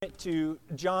to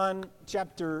John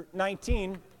chapter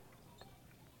 19.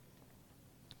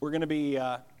 We're going to be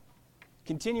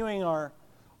continuing our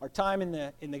time in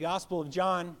the Gospel of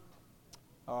John.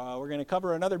 We're going to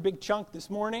cover another big chunk this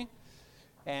morning,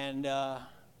 and I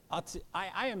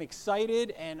am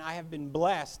excited, and I have been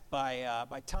blessed by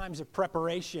times of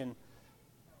preparation.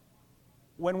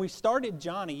 When we started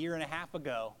John a year and a half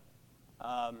ago,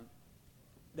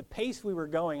 the pace we were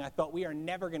going, I thought we are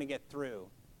never going to get through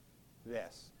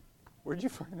this. Where'd you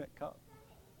find that cup?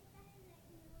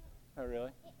 Oh, really?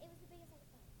 It was the biggest I could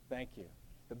find. Thank you.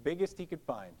 The biggest he could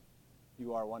find.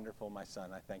 You are wonderful, my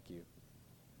son. I thank you.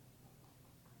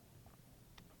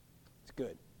 It's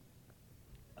good.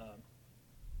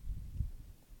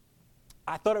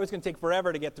 I thought it was going to take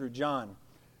forever to get through John.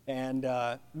 And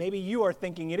maybe you are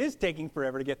thinking it is taking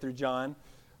forever to get through John.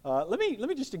 Let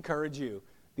me just encourage you.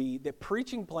 The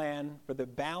preaching plan for the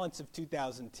balance of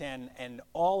 2010 and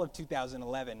all of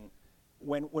 2011,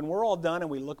 when we're all done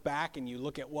and we look back and you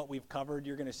look at what we've covered,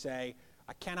 you're going to say,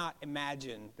 I cannot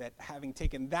imagine that having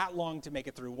taken that long to make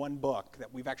it through one book,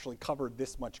 that we've actually covered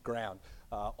this much ground.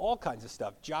 All kinds of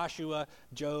stuff. Joshua,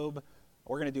 Job,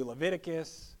 we're going to do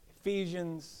Leviticus,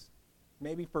 Ephesians,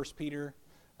 maybe 1 Peter,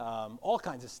 all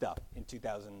kinds of stuff in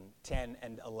 2010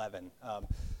 and 11.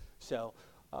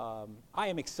 I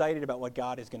am excited about what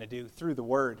God is going to do through the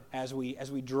Word as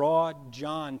we draw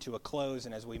John to a close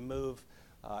and as we move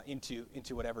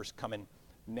into whatever's coming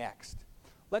next.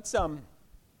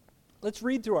 Let's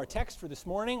read through our text for this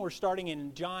morning. We're starting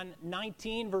in John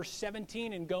 19, verse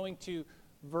 17, and going to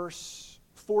verse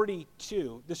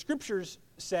 42. The Scriptures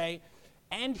say,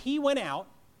 "And he went out,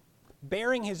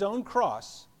 bearing his own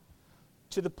cross,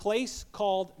 to the place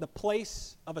called the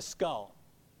place of a skull,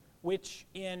 which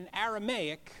in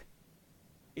Aramaic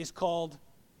is called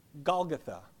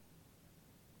Golgotha.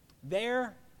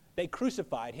 There they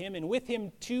crucified him, and with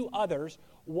him two others,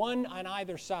 one on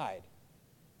either side,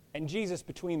 and Jesus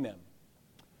between them.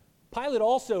 Pilate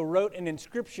also wrote an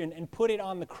inscription and put it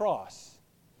on the cross.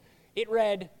 It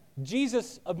read,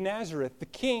 'Jesus of Nazareth, the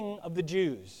King of the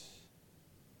Jews.'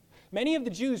 Many of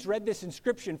the Jews read this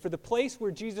inscription, for the place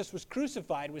where Jesus was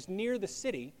crucified was near the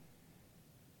city,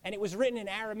 and it was written in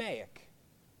Aramaic,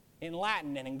 in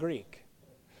Latin, and in Greek.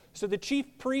 So the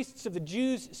chief priests of the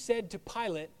Jews said to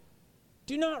Pilate,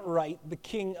 'Do not write the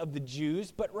King of the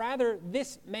Jews, but rather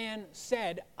this man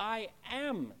said, I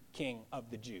am King of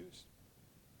the Jews.'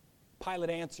 Pilate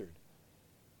answered,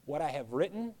 'What I have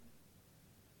written,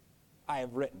 I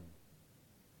have written.'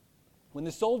 When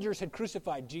the soldiers had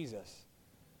crucified Jesus,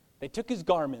 they took his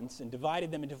garments and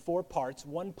divided them into 4 parts,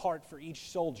 1 part for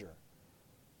each soldier,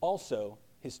 also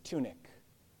his tunic.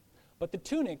 But the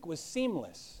tunic was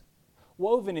seamless,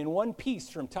 woven in one piece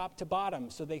from top to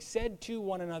bottom. So they said to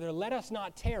one another, 'Let us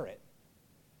not tear it,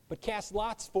 but cast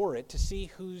lots for it to see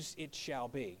whose it shall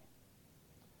be.'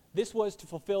 This was to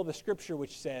fulfill the scripture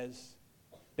which says,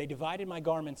 'They divided my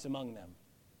garments among them,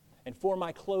 and for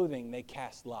my clothing they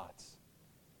cast lots.'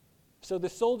 So the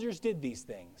soldiers did these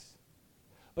things.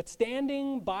 But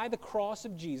standing by the cross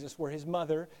of Jesus were his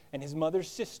mother and his mother's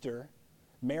sister,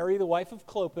 Mary, the wife of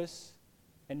Clopas,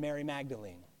 and Mary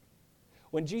Magdalene.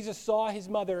 When Jesus saw his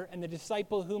mother and the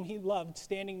disciple whom he loved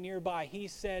standing nearby, he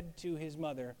said to his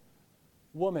mother,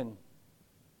 'Woman,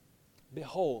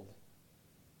 behold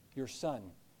your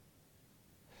son.'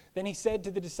 Then he said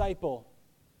to the disciple,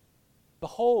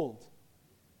 'Behold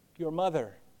your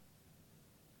mother.'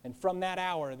 And from that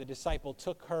hour the disciple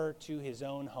took her to his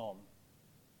own home.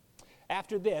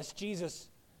 After this, Jesus,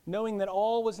 knowing that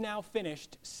all was now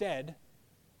finished, said,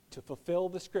 to fulfill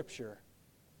the scripture,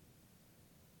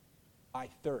 'I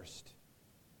thirst.'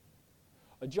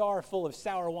 A jar full of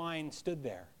sour wine stood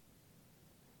there.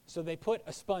 So they put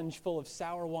a sponge full of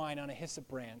sour wine on a hyssop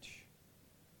branch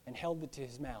and held it to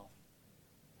his mouth.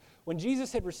 When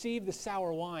Jesus had received the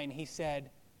sour wine, he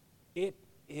said, 'It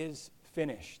is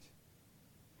finished.'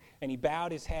 And he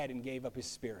bowed his head and gave up his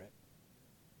spirit.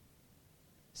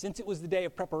 Since it was the day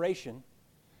of preparation,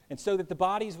 and so that the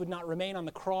bodies would not remain on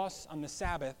the cross on the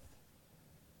Sabbath,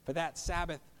 for that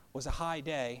Sabbath was a high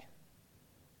day,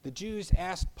 the Jews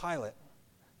asked Pilate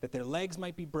that their legs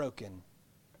might be broken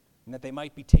and that they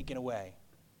might be taken away.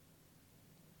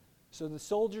 So the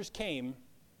soldiers came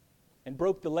and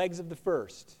broke the legs of the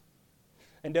first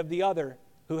and of the other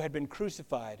who had been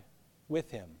crucified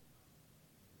with him.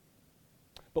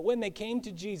 But when they came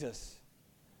to Jesus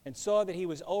and saw that he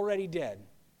was already dead,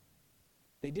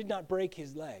 they did not break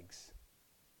his legs.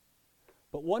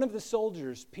 But one of the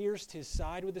soldiers pierced his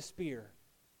side with a spear,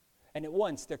 and at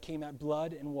once there came out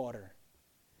blood and water.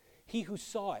 He who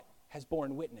saw it has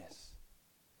borne witness.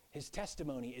 His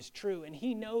testimony is true, and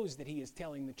he knows that he is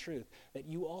telling the truth, that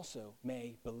you also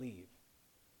may believe.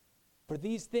 For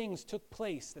these things took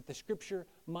place that the scripture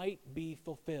might be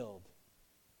fulfilled.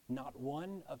 Not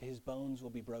one of his bones will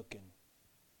be broken.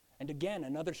 And again,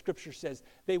 another scripture says,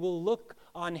 they will look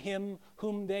on him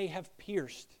whom they have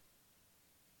pierced.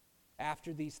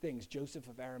 After these things, Joseph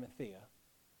of Arimathea,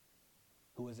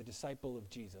 who was a disciple of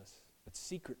Jesus, but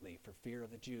secretly for fear of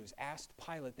the Jews, asked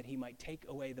Pilate that he might take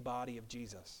away the body of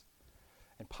Jesus.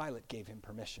 And Pilate gave him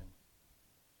permission.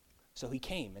 So he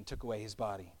came and took away his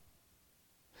body.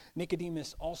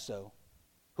 Nicodemus also,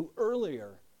 who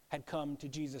earlier had come to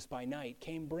Jesus by night,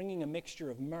 came bringing a mixture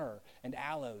of myrrh and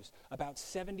aloes, about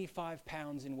 75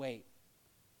 pounds in weight.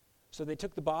 So they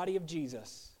took the body of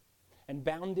Jesus and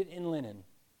bound it in linen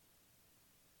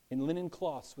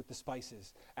cloths with the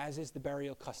spices, as is the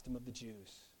burial custom of the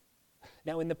Jews.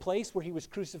 Now in the place where he was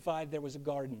crucified there was a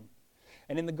garden,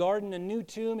 and in the garden a new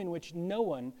tomb in which no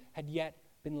one had yet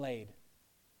been laid.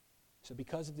 So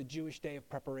because of the Jewish day of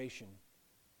preparation,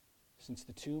 since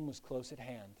the tomb was close at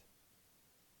hand,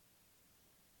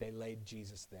 they laid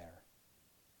Jesus there.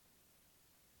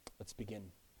 Let's begin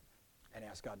and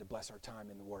ask God to bless our time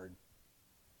in the Word.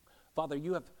 Father,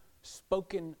 you have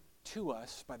spoken to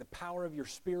us by the power of your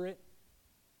Spirit.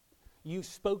 You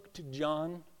spoke to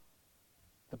John,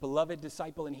 the beloved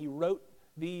disciple, and he wrote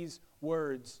these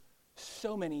words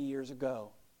so many years ago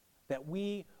that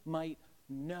we might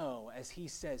know, as he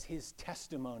says, his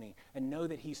testimony, and know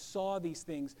that he saw these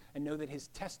things, and know that his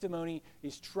testimony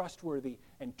is trustworthy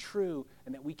and true,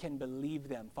 and that we can believe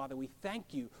them. Father, we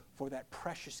thank you for that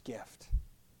precious gift.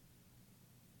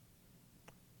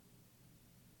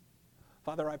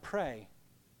 Father, I pray,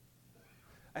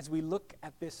 as we look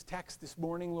at this text this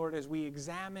morning, Lord, as we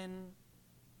examine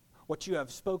what you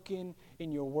have spoken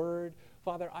in your word,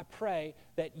 Father, I pray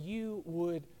that you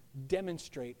would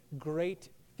demonstrate great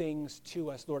things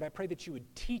to us, Lord. I pray that you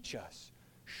would teach us,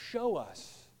 show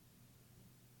us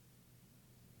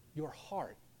your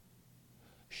heart.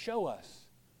 Show us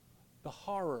the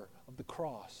horror of the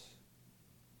cross.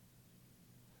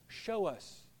 Show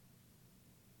us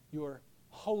your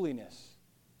holiness,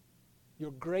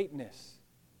 your greatness,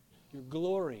 your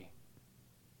glory.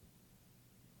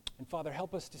 And Father,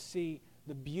 help us to see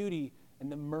the beauty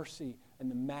and the mercy and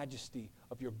the majesty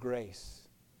of your grace.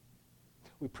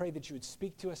 We pray that you would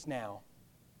speak to us now.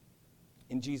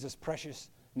 In Jesus'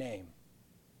 precious name.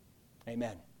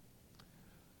 Amen.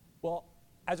 Well,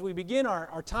 as we begin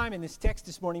our time in this text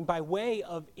this morning, by way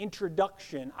of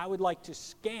introduction, I would like to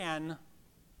scan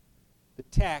the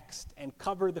text and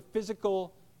cover the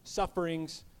physical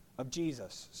sufferings of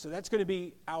Jesus. So that's going to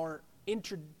be our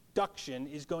introduction,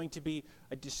 is going to be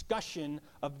a discussion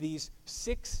of these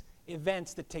 6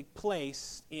 events that take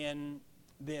place in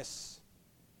this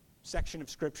section of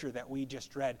Scripture that we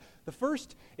just read. The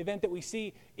first event that we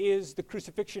see is the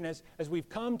crucifixion. As we've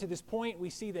come to this point, we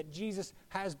see that Jesus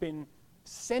has been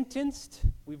sentenced.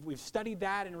 We've studied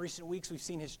that in recent weeks. We've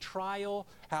seen his trial,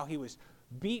 how he was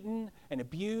beaten and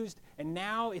abused, and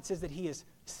now it says that he is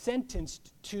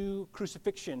sentenced to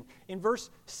crucifixion. In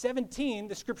verse 17,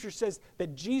 the Scripture says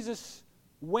that Jesus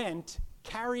went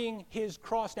carrying his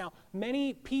cross. Now,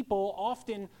 many people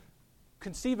often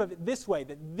conceive of it this way,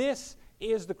 that this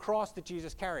is the cross that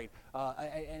Jesus carried.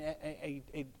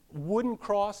 A wooden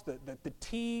cross, the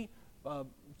T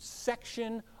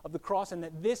section of the cross, and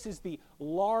that this is the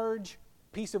large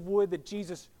piece of wood that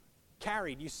Jesus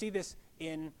carried. You see this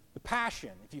in the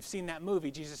Passion. If you've seen that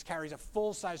movie, Jesus carries a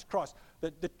full-size cross.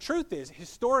 The truth is,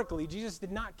 historically, Jesus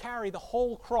did not carry the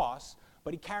whole cross,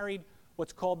 but he carried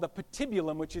what's called the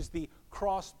patibulum, which is the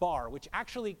crossbar, which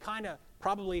actually kind of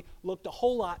probably looked a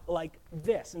whole lot like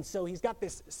this. And so he's got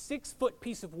this 6-foot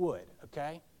piece of wood,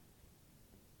 okay?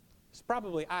 It's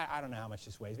probably, I don't know how much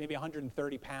this weighs, maybe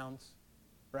 130 pounds,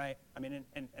 right? I mean,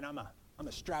 and I'm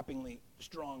a strappingly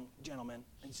strong gentleman,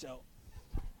 and so,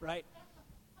 right?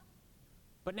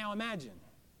 But now imagine,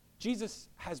 Jesus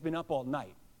has been up all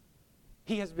night.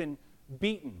 He has been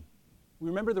beaten.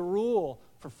 Remember, the rule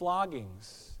for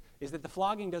floggings is that the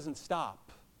flogging doesn't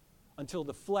stop until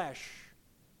the flesh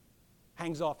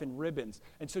hangs off in ribbons.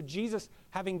 And so Jesus,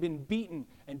 having been beaten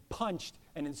and punched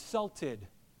and insulted,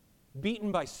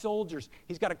 beaten by soldiers,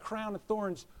 he's got a crown of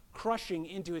thorns crushing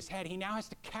into his head. He now has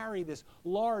to carry this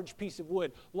large piece of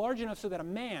wood, large enough so that a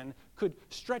man could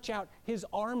stretch out his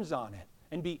arms on it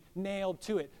and be nailed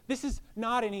to it. This is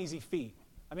not an easy feat.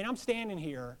 I mean, I'm standing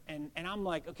here, and I'm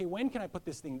like, okay, when can I put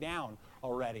this thing down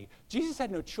already? Jesus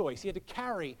had no choice. He had to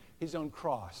carry his own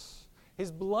cross.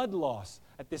 His blood loss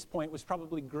at this point was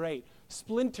probably great.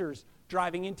 Splinters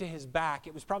driving into his back.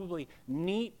 It was probably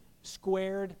neat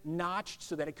squared, notched,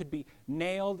 so that it could be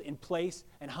nailed in place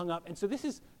and hung up. And so this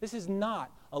is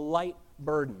not a light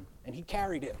burden. And he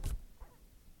carried it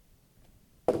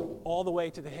all the way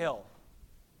to the hill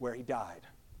where he died.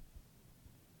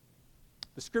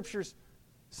 The scriptures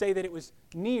say that it was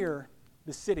near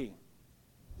the city.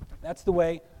 That's the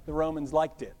way the Romans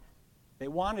liked it. They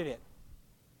wanted it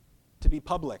to be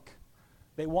public.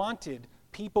 They wanted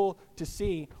people to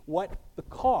see what the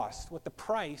cost, what the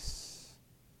price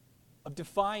of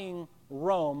defying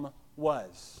Rome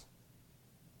was.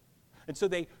 And so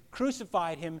they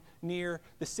crucified him near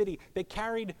the city. They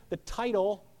carried the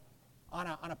title on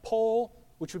a pole,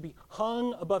 which would be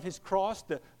hung above his cross.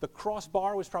 The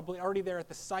crossbar was probably already there at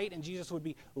the site, and Jesus would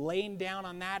be laying down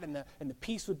on that, and the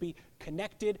piece would be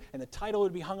connected, and the title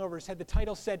would be hung over his head. The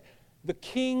title said, "The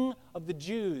King of the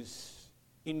Jews,"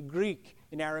 in Greek,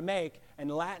 in Aramaic, and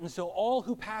Latin. So all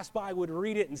who passed by would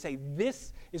read it and say,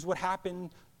 this is what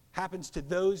happens to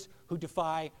those who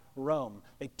defy Rome.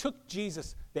 They took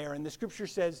Jesus there, and the scripture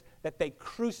says that they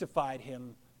crucified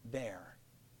him there.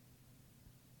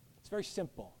 It's very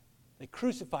simple. They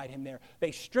crucified him there.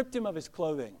 They stripped him of his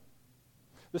clothing.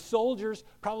 The soldiers,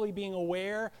 probably being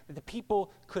aware that the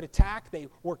people could attack, they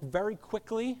worked very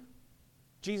quickly.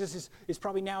 Jesus is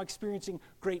probably now experiencing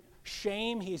great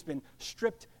shame. He's been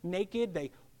stripped naked.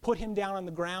 They put him down on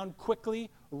the ground quickly,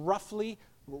 roughly,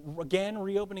 again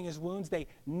reopening his wounds. They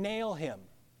nail him,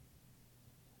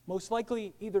 most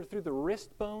likely either through the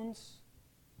wrist bones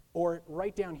or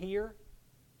right down here.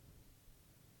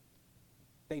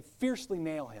 They fiercely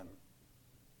nail him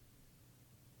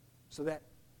so that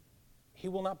he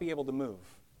will not be able to move.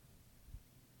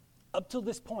 Up till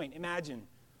this point, imagine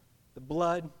the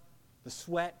blood, the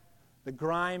sweat, the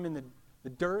grime, and the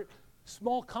dirt,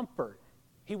 small comfort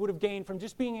he would have gained from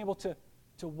just being able to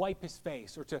wipe his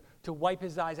face or to wipe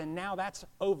his eyes, and now that's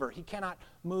over. He cannot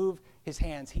move his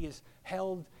hands. He is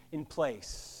held in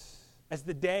place. As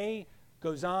the day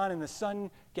goes on and the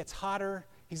sun gets hotter,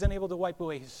 he's unable to wipe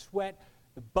away his sweat.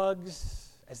 The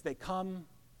bugs, as they come,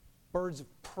 birds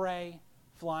of prey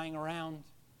flying around,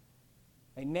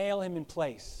 they nail him in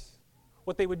place.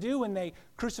 What they would do when they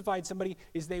crucified somebody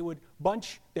is they would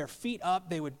bunch their feet up.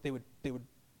 They would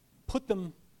put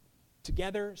them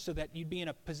together so that you'd be in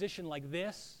a position like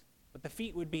this, but the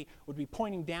feet would be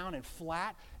pointing down and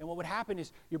flat. And what would happen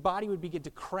is your body would begin to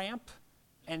cramp,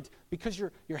 and because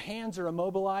your hands are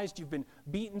immobilized, you've been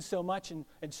beaten so much and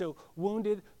so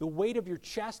wounded, the weight of your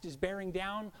chest is bearing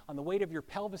down on the weight of your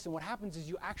pelvis, and what happens is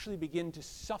you actually begin to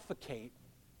suffocate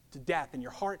to death, and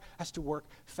your heart has to work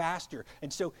faster.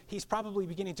 And so he's probably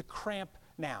beginning to cramp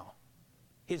now.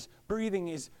 His breathing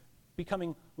is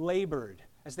becoming labored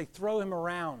as they throw him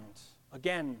around,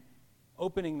 again,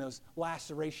 opening those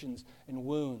lacerations and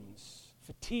wounds.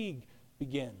 Fatigue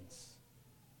begins.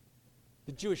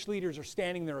 The Jewish leaders are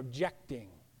standing there objecting,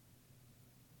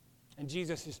 and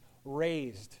Jesus is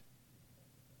raised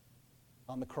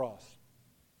on the cross.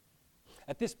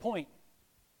 At this point,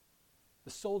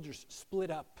 the soldiers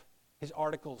split up his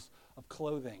articles of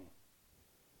clothing.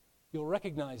 You'll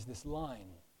recognize this line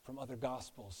from other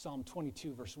Gospels. Psalm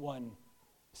 22, verse 1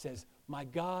 says, my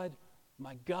God,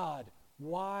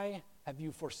 why have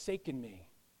you forsaken me?"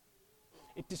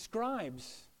 It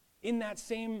describes in that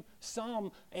same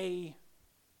psalm a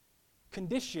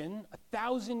condition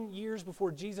 1,000 years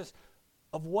before Jesus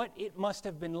of what it must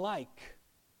have been like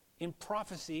in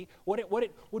prophecy, what it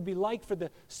would be like for the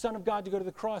Son of God to go to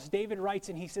the cross. David writes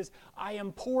and he says, "I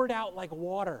am poured out like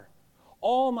water.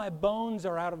 All my bones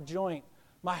are out of joint.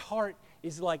 My heart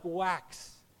is like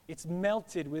wax. It's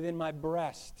melted within my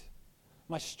breast.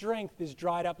 My strength is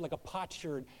dried up like a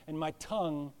potsherd, and my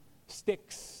tongue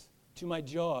sticks to my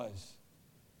jaws.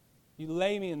 You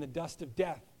lay me in the dust of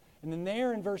death." And then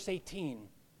there in verse 18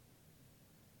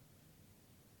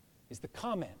 is the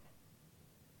comment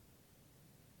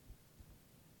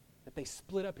that they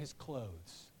split up his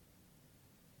clothes.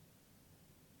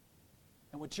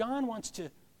 And what John wants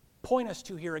to point us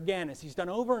to here again, as he's done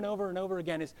over and over and over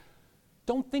again, is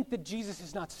don't think that Jesus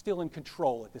is not still in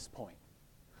control at this point.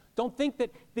 Don't think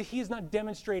that he is not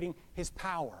demonstrating his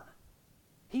power.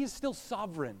 He is still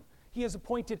sovereign. He has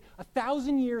appointed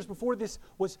 1,000 years before this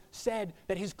was said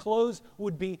that his clothes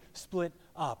would be split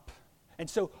up. And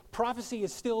so prophecy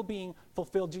is still being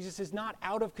fulfilled. Jesus is not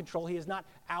out of control. He is not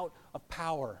out of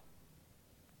power.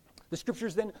 The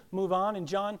scriptures then move on, and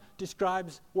John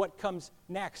describes what comes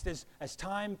next. As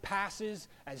time passes,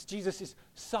 as Jesus is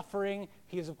suffering,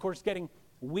 he is, of course, getting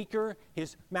weaker.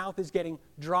 His mouth is getting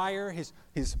drier.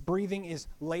 His breathing is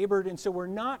labored. And so we're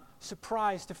not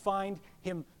surprised to find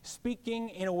him speaking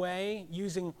in a way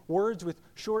using words with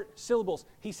short syllables.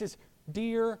 He says,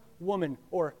 dear woman,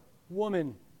 or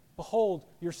woman, behold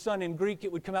your son. In Greek,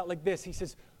 it would come out like this. He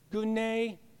says,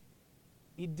 gune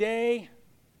ide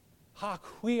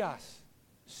hakias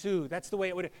su. That's the way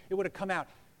it would have come out.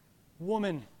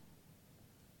 Woman,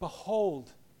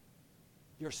 behold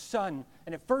your son.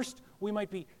 And at first, we might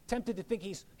be tempted to think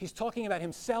he's talking about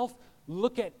himself.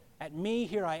 Look at me,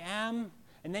 here I am.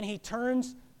 And then he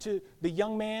turns to the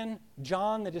young man,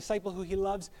 John, the disciple who he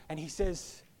loves, and he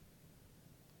says,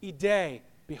 ide,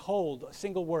 behold, a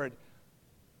single word,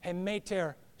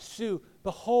 hemeter su,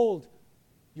 behold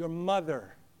your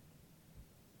mother.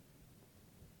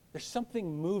 There's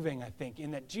something moving, I think, in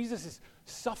that Jesus is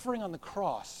suffering on the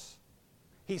cross.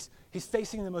 He's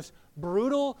facing the most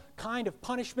brutal kind of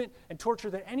punishment and torture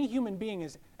that any human being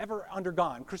has ever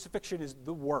undergone. Crucifixion is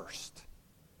the worst.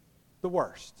 The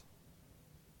worst.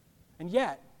 And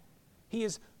yet, he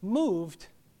is moved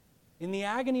in the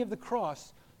agony of the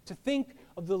cross to think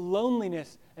of the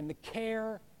loneliness and the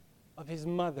care of his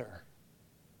mother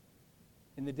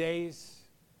in the days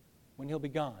when he'll be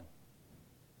gone.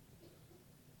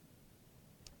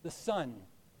 The son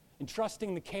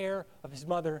entrusting the care of his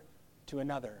mother to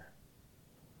another.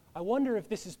 I wonder if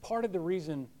this is part of the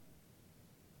reason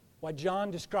why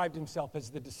John described himself as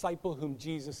the disciple whom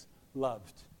Jesus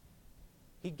loved.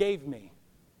 He gave me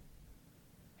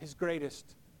his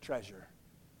greatest treasure.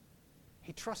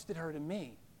 He trusted her to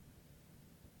me,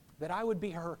 that I would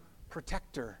be her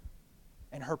protector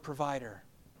and her provider.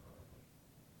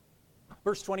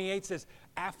 Verse 28 says,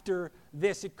 after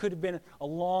this, it could have been a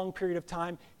long period of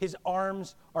time, his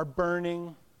arms are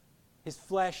burning, his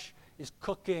flesh is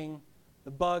cooking,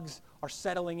 the bugs are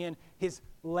settling in, his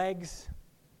legs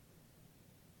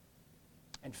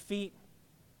and feet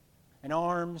and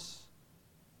arms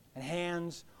and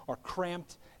hands are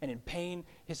cramped and in pain.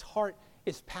 His heart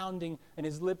is pounding and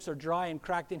his lips are dry and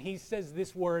cracked. And he says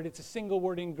this word, it's a single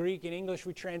word in Greek. In English,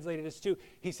 we translate it as two.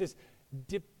 He says,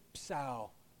 dipsao,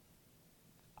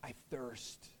 I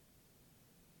thirst.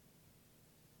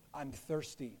 I'm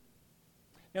thirsty.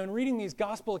 Now, in reading these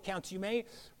gospel accounts, you may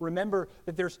remember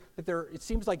that it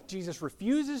seems like Jesus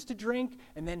refuses to drink,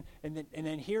 and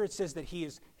then here it says that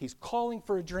he's calling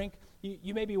for a drink.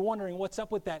 You may be wondering what's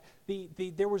up with that.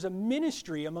 There was a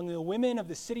ministry among the women of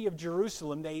the city of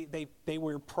Jerusalem. They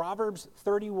were Proverbs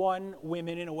 31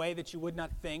 women in a way that you would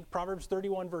not think. Proverbs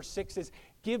 31 verse 6 says,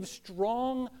 "Give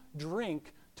strong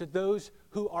drink to those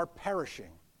who are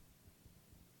perishing."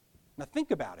 Now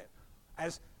think about it.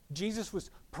 As Jesus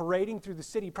was parading through the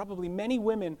city, probably many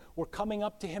women were coming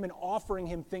up to him and offering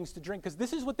him things to drink, because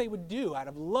this is what they would do out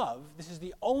of love. This is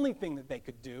the only thing that they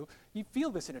could do. You feel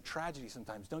this in a tragedy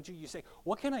sometimes, don't you? You say,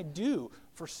 what can I do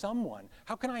for someone?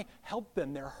 How can I help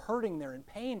them? They're hurting, they're in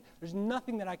pain. There's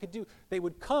nothing that I could do. They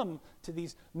would come to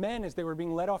these men as they were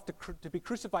being led off to be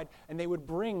crucified, and they would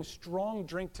bring strong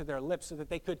drink to their lips so that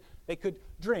they could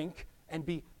drink and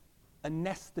be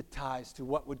anesthetized to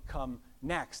what would come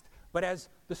next. But as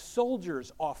the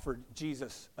soldiers offered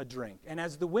Jesus a drink, and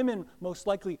as the women most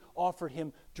likely offered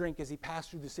him drink as he passed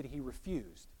through the city, he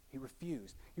refused. He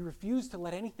refused. He refused to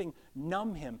let anything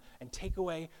numb him and take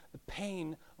away the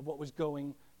pain of what was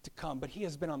going to come. But he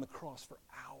has been on the cross for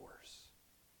hours.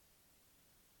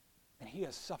 And he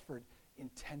has suffered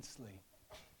intensely.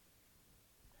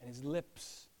 And his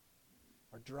lips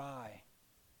are dry.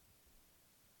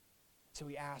 So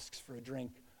he asks for a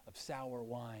drink of sour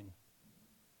wine.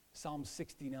 Psalm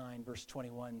 69, verse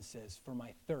 21 says, "For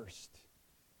my thirst,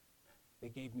 they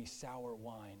gave me sour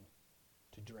wine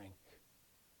to drink."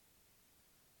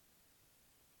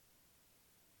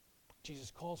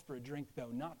 Jesus calls for a drink,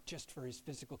 though, not just for his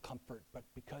physical comfort, but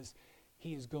because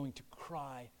he is going to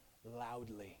cry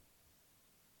loudly.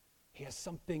 He has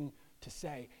something to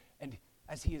say. And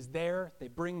as he is there, they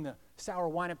bring the sour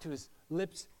wine up to his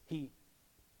lips. He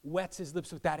wets his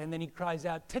lips with that, and then he cries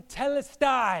out,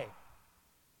 "Tetelestai!"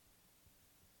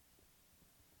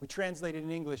 We translate it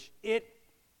in English, "It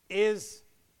is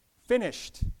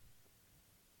finished."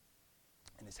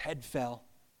 And his head fell.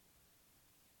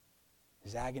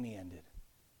 His agony ended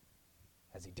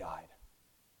as he died.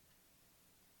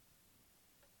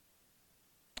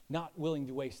 Not willing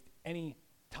to waste any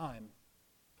time,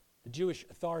 the Jewish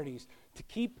authorities, to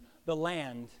keep the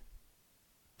land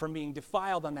from being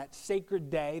defiled on that sacred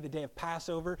day, the day of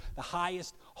Passover, the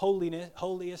holiest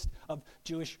of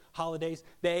Jewish holidays,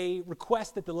 they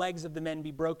request that the legs of the men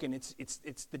be broken. It's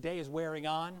the day is wearing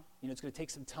on. It's going to take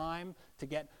some time to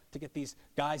get these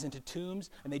guys into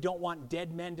tombs, and they don't want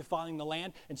dead men defiling the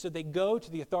land, and so they go to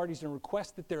the authorities and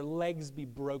request that their legs be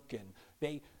broken.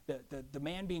 The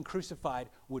man being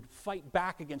crucified would fight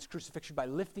back against crucifixion by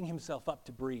lifting himself up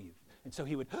to breathe. And so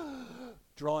he would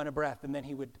draw in a breath, and then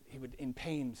he would in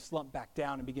pain slump back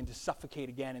down and begin to suffocate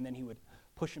again, and then he would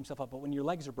push himself up. But when your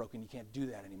legs are broken, you can't do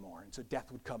that anymore. And so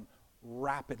death would come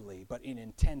rapidly, but in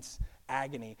intense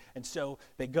agony. And so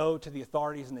they go to the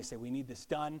authorities and they say, we need this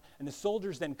done. And the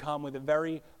soldiers then come with a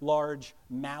very large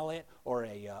mallet or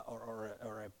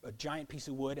a giant piece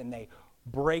of wood, and they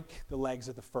break the legs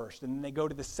of the first. And then they go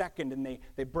to the second, and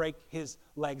they break his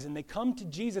legs. And they come to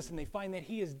Jesus, and they find that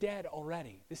he is dead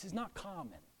already. This is not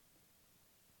common.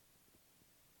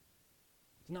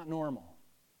 It's not normal.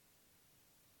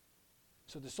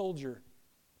 So the soldier,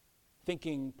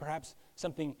 thinking perhaps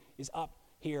something is up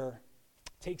here,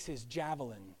 takes his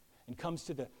javelin and comes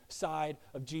to the side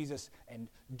of Jesus and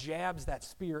jabs that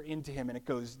spear into him, and it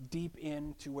goes deep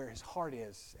into where his heart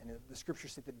is. And the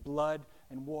scriptures say that blood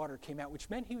and water came out, which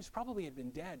meant he had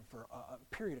been dead for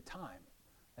a period of time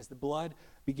as the blood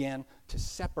began to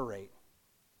separate.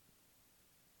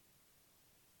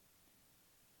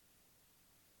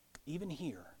 Even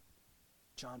here,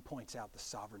 John points out the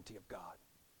sovereignty of God.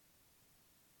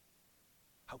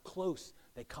 How close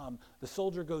they come. The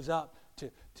soldier goes up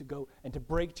to go and to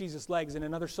break Jesus' legs, and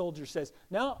another soldier says,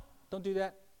 no, don't do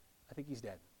that. I think he's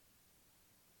dead.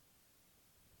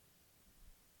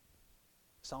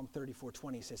 Psalm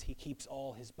 34:20 says he keeps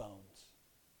all his bones.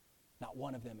 Not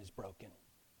one of them is broken.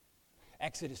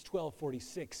 Exodus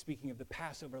 12:46, speaking of the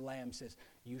Passover lamb, says,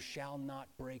 you shall not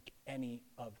break any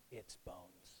of its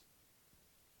bones.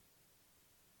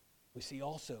 We see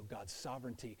also God's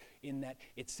sovereignty in that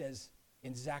it says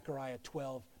in Zechariah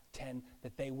 12:10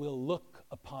 that they will look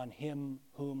upon him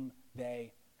whom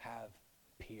they have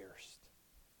pierced.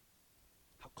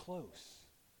 How close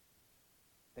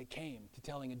they came to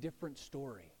telling a different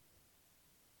story.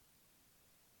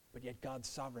 But yet God's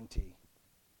sovereignty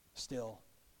still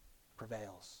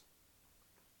prevails.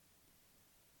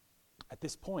 At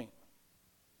this point,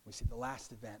 we see the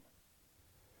last event.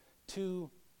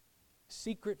 Two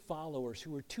secret followers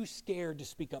who were too scared to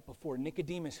speak up before.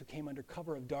 Nicodemus, who came under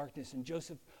cover of darkness, and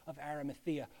Joseph of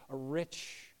Arimathea, a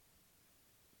rich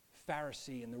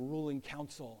Pharisee in the ruling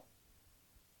council,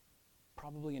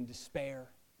 probably in despair,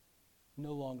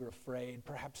 no longer afraid,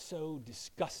 perhaps so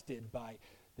disgusted by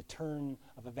the turn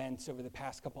of events over the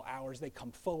past couple hours. They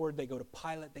come forward, they go to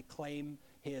Pilate, they claim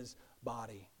his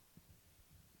body.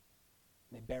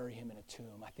 They bury him in a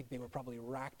tomb. I think they were probably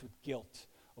racked with guilt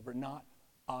over not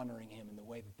honoring him in the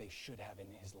way that they should have in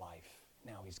his life.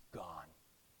 Now he's gone.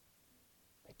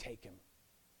 They take him,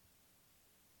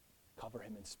 cover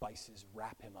him in spices,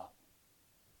 wrap him up.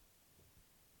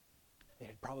 It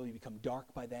had probably become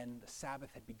dark by then. The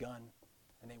Sabbath had begun,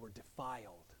 and they were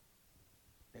defiled.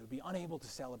 They would be unable to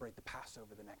celebrate the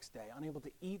Passover the next day, unable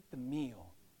to eat the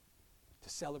meal to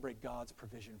celebrate God's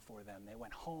provision for them. They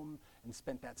went home and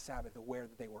spent that Sabbath aware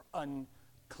that they were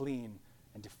unclean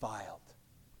and defiled.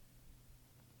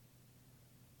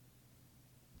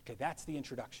 Okay, that's the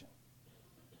introduction.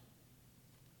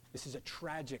 This is a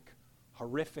tragic,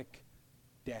 horrific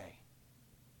day.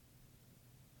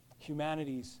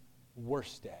 Humanity's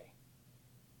worst day.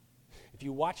 If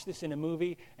you watch this in a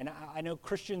movie, and I know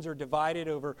Christians are divided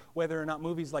over whether or not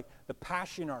movies like The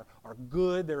Passion are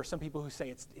good. There are some people who say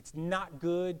it's not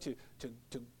good to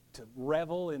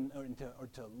revel in or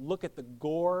to look at the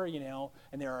gore,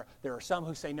 and there are some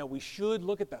who say no, we should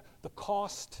look at the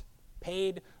cost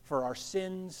paid for our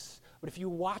sins. But if you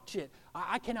watch it,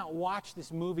 I cannot watch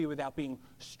this movie without being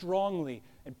strongly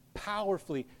and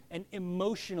powerfully and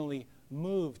emotionally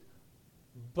moved.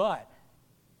 But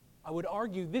I would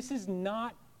argue this is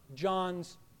not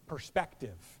John's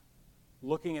perspective,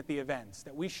 looking at the events,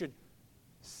 that we should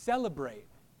celebrate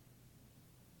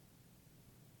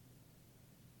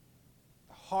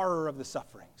the horror of the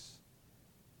sufferings.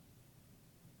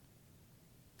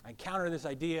 I encountered this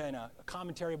idea in a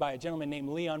commentary by a gentleman named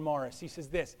Leon Morris. He says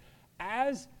this: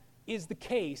 as is the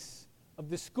case of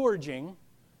the scourging,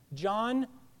 John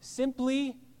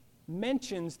simply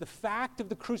mentions the fact of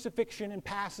the crucifixion and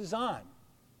passes on.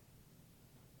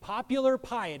 Popular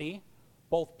piety,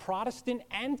 both Protestant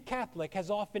and Catholic,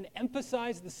 has often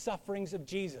emphasized the sufferings of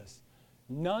Jesus.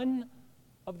 None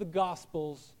of the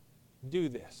Gospels do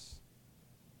this.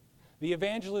 The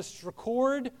evangelists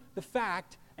record the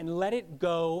fact and let it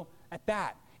go at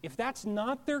that. If that's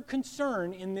not their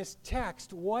concern in this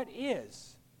text, what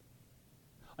is?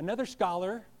 Another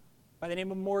scholar by the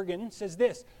name of Morgan says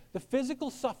this: the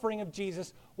physical suffering of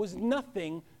Jesus was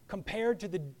nothing compared to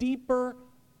the deeper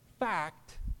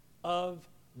fact of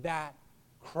that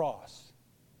cross.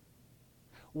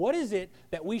 What is it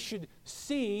that we should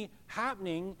see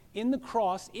happening in the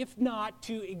cross, if not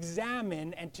to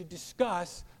examine and to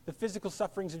discuss the physical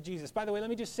sufferings of Jesus. By the way, let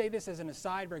me just say this as an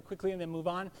aside very quickly and then move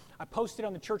on. I posted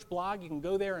on the church blog. You can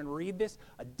go there and read this.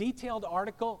 A detailed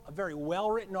article, a very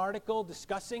well-written article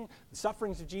discussing the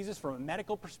sufferings of Jesus from a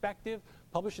medical perspective,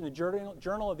 published in the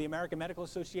Journal of the American Medical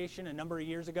Association a number of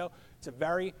years ago. It's a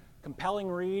very compelling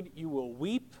read. You will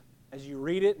weep as you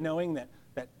read it, knowing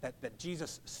that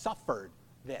Jesus suffered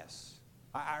this.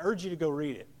 I urge you to go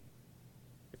read it,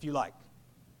 if you like.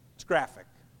 It's graphic.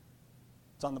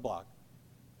 It's on the blog.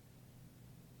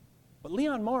 But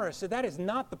Leon Morris said that is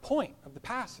not the point of the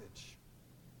passage.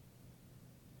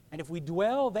 And if we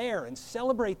dwell there and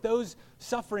celebrate those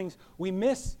sufferings, we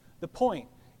miss the point.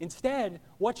 Instead,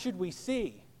 what should we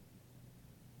see?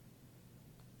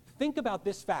 Think about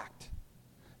this fact.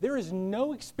 There is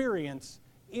no experience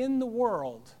in the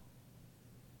world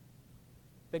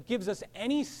that gives us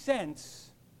any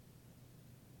sense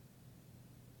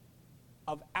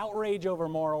of outrage over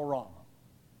moral wrong,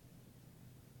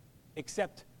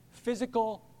 except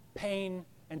physical pain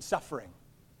and suffering.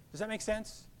 Does that make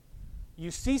sense? You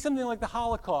see something like the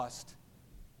Holocaust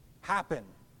happen,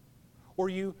 or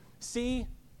you see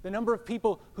the number of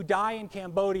people who die in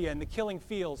Cambodia and the killing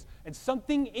fields, and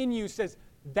something in you says,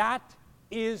 that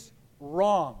is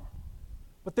wrong.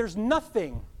 But there's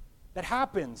nothing that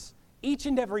happens each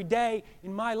and every day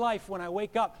in my life when I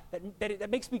wake up that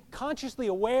makes me consciously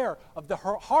aware of the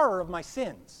horror of my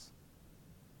sins.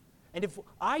 And if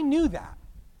I knew that,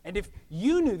 and if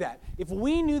you knew that, if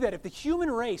we knew that, if the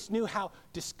human race knew how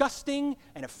disgusting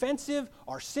and offensive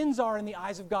our sins are in the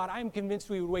eyes of God, I am convinced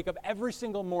we would wake up every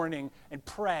single morning and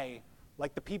pray,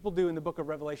 like the people do in the book of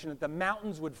Revelation, that the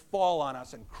mountains would fall on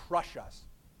us and crush us.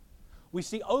 We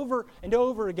see over and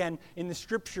over again in the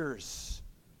Scriptures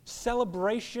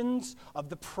celebrations of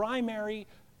the primary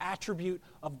attribute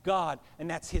of God, and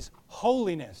that's His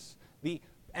holiness. The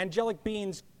angelic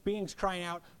beings crying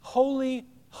out, "Holy,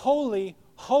 holy,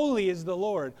 holy is the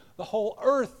Lord. The whole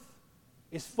earth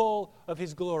is full of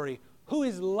His glory. Who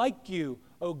is like you,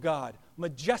 O God,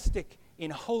 majestic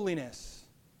in holiness?"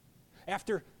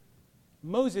 After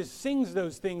Moses sings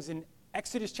those things in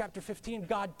Exodus chapter 15,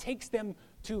 God takes them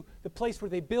to the place where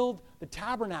they build the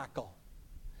tabernacle.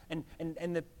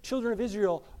 And the children of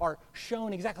Israel are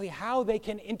shown exactly how they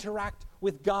can interact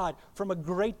with God from a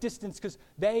great distance because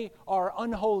they are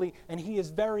unholy and He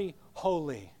is very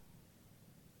holy.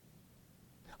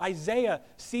 Isaiah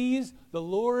sees the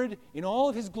Lord in all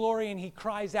of His glory and he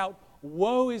cries out,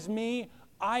 "Woe is me,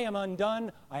 I am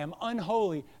undone, I am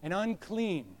unholy and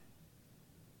unclean."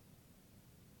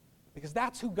 Because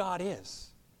that's who God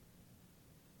is.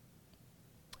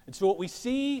 And so what we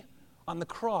see on the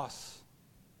cross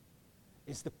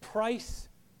is the price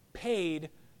paid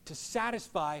to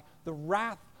satisfy the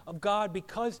wrath of God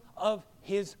because of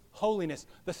His holiness.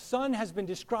 The Son has been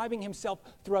describing Himself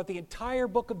throughout the entire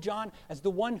book of John as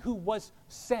the one who was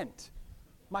sent.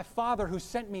 My Father who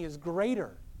sent me is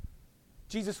greater.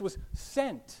 Jesus was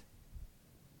sent,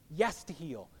 yes, to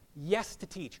heal, yes, to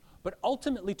teach, but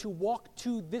ultimately to walk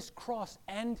to this cross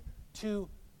and to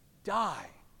die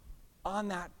on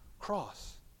that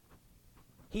cross.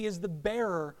 He is the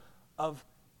bearer of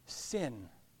sin.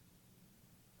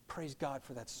 Praise God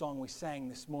for that song we sang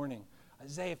this morning.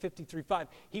 Isaiah 53:5.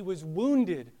 He was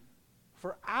wounded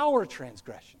for our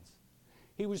transgressions.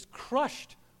 He was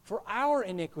crushed for our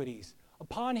iniquities.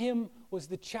 Upon Him was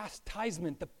the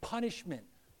chastisement, the punishment,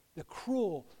 the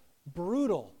cruel,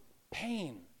 brutal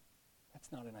pain.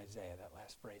 That's not in Isaiah, that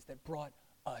last phrase. That brought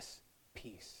us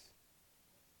peace.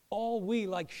 All we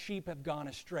like sheep have gone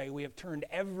astray. We have turned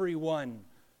every one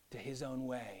to his own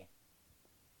way.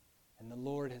 And the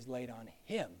Lord has laid on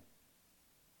Him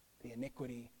the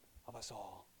iniquity of us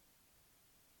all.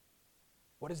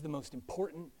 What is the most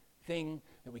important thing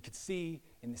that we could see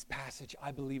in this passage?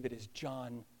 I believe it is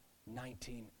John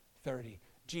 19:30.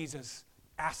 Jesus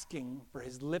asking for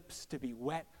His lips to be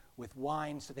wet with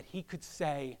wine so that He could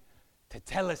say,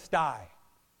 Tetelestai,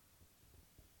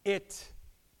 it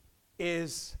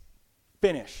is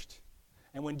finished.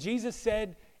 And when Jesus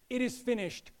said, it is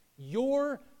finished,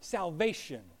 your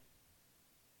salvation,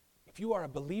 if you are a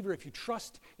believer, if you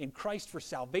trust in Christ for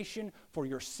salvation, for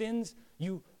your sins,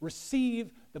 you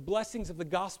receive the blessings of the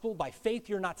gospel by faith.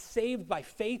 You're not saved by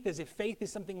faith as if faith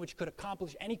is something which could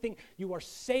accomplish anything. You are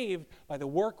saved by the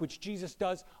work which Jesus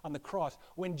does on the cross.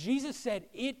 When Jesus said,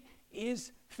 it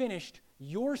is finished,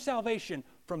 your salvation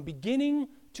from beginning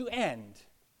to end,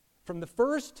 from the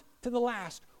first to the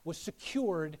last, was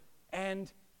secured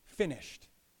and finished.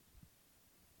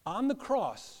 On the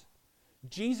cross,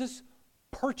 Jesus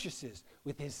purchases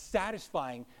with His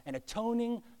satisfying and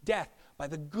atoning death by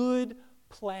the good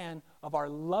plan of our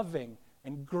loving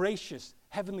and gracious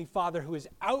Heavenly Father, who is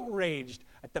outraged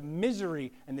at the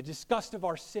misery and the disgust of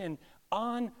our sin,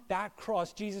 on that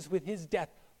cross, Jesus, with his death,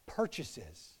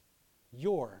 purchases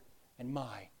your and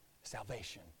my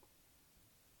salvation.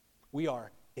 We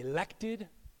are elected,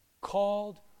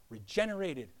 called,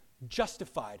 regenerated,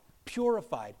 justified,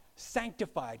 purified,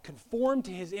 sanctified, conformed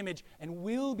to his image, and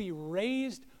will be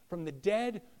raised from the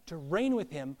dead to reign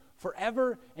with him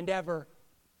forever and ever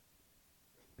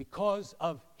because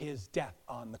of his death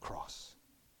on the cross.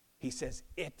 He says,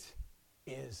 it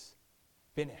is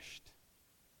finished.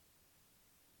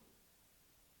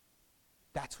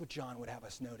 That's what John would have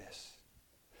us notice.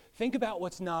 Think about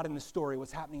what's not in the story,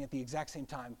 what's happening at the exact same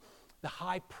time. The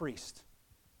high priest,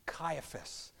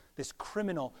 Caiaphas, this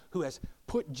criminal who has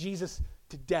put Jesus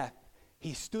to death,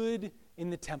 he stood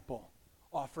in the temple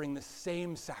offering the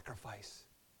same sacrifice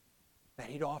that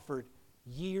he'd offered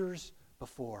years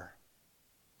before,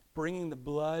 bringing the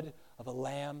blood of a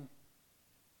lamb.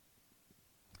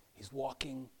 He's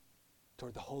walking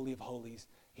toward the Holy of Holies.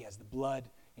 He has the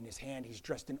blood in his hand. He's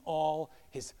dressed in all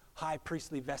his high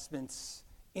priestly vestments.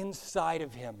 Inside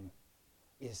of him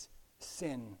is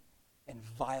sin and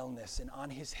vileness. And on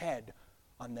his head,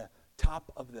 on the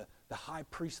top of the high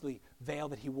priestly veil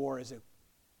that he wore, is a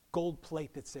gold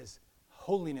plate that says,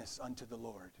 "Holiness unto the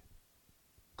Lord."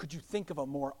 Could you think of a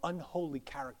more unholy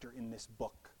character in this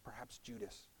book? Perhaps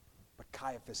Judas. But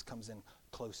Caiaphas comes in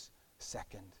close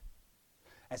second.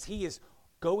 As he is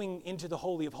going into the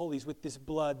Holy of Holies with this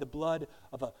blood, the blood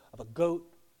of a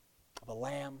goat, of a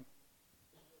lamb,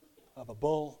 of a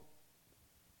bull,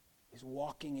 he's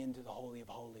walking into the Holy of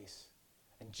Holies.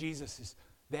 And Jesus is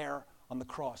there on the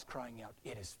cross crying out,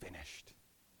 "It is finished."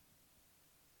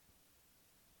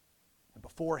 And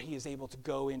before he is able to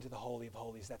go into the Holy of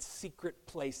Holies, that secret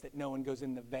place that no one goes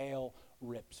in, the veil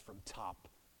rips from top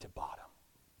to bottom.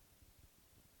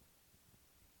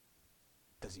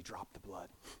 Does he drop the blood?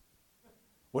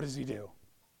 What does he do?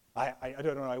 I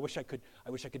don't know. I wish I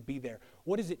could be there.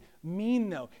 What does it mean,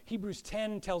 though? Hebrews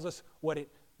 10 tells us what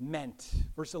it meant.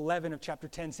 Verse 11 of chapter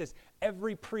 10 says,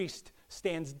 "Every priest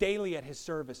stands daily at his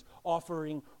service,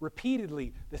 offering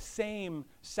repeatedly the same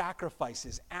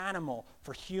sacrifices, animal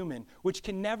for human, which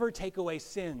can never take away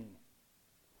sin.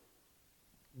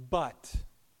 But,"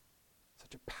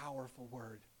 such a powerful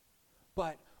word,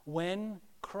 "but when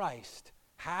Christ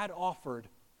had offered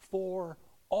for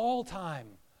all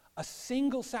time a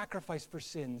single sacrifice for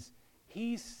sins,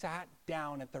 he sat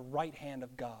down at the right hand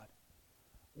of God,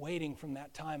 waiting from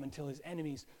that time until his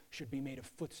enemies should be made a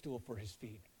footstool for his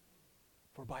feet.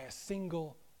 For by a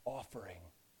single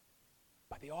offering,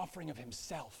 by the offering of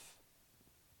himself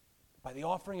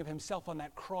on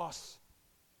that cross,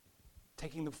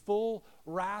 taking the full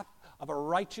wrath of a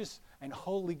righteous and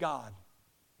holy God,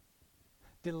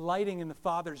 delighting in the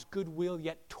Father's goodwill,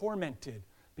 yet tormented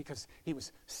because he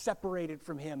was separated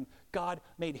from him, God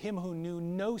made him who knew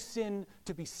no sin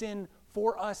to be sin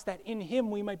for us, that in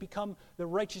him we might become the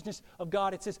righteousness of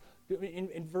God." It says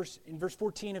in verse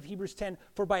 14 of Hebrews 10,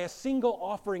 "For by a single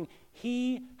offering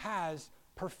he has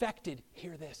perfected,"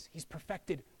 hear this, he's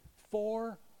perfected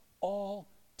for all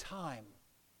time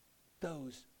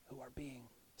those who are being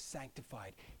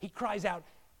sanctified. He cries out,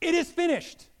 "It is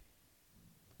finished."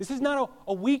 This is not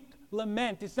a weak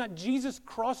lament. It's not Jesus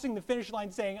crossing the finish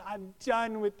line saying, "I'm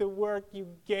done with the work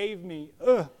you gave me."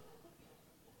 Ugh.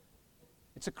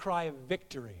 It's a cry of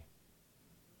victory,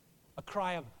 a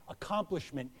cry of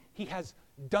accomplishment. He has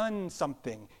done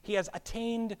something. He has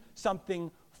attained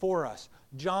something for us.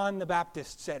 John the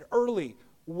Baptist said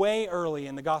way early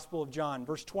in the Gospel of John,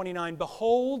 verse 29,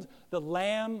 "Behold the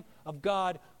Lamb of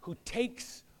God who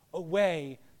takes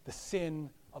away the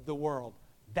sin of the world."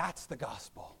 That's the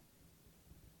gospel.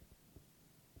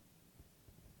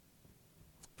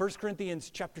 1 Corinthians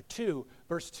chapter 2,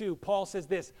 verse 2, Paul says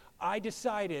this, "I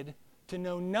decided to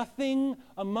know nothing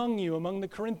among you," among the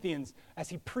Corinthians, as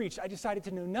he preached, "I decided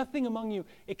to know nothing among you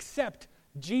except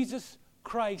Jesus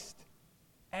Christ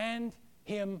and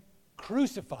him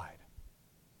crucified."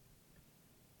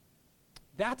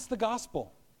 That's the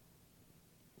gospel.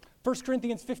 1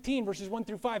 Corinthians 15, verses 1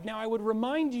 through 5, "Now I would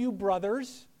remind you,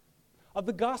 brothers, of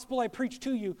the gospel I preached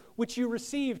to you, which you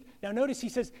received." Now notice he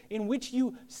says, "in which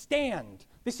you stand."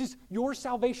 This is your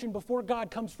salvation before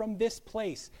God comes from this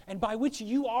place, and by which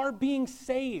you are being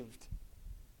saved.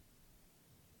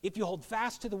 If you hold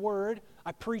fast to the word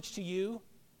I preached to you,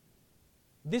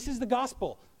 this is the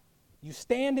gospel. You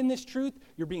stand in this truth,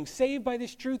 you're being saved by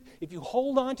this truth. If you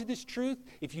hold on to this truth,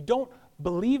 if you don't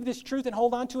believe this truth and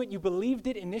hold on to it, you believed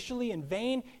it initially in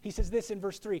vain. He says this in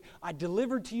verse 3, "I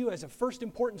delivered to you as of first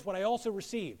importance what I also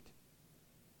received."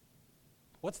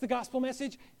 What's the gospel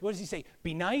message? What does he say?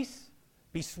 Be nice,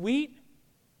 Be sweet.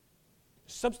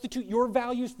 Substitute your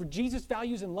values for Jesus'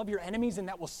 values and love your enemies, and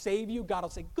that will save you. God will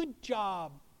say, good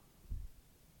job.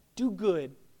 Do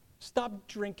good. Stop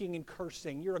drinking and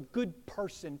cursing. You're a good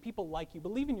person. People like you.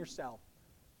 Believe in yourself.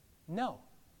 No.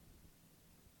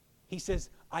 He says,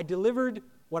 I delivered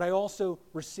what I also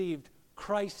received.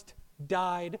 Christ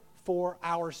died for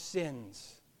our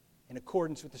sins in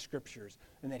accordance with the Scriptures,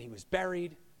 and that he was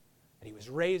buried, and he was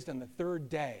raised on the third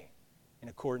day in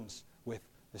accordance with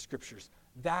the Scriptures.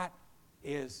 That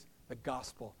is the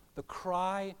gospel. The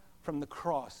cry from the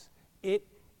cross, it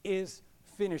is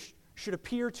finished, should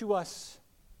appear to us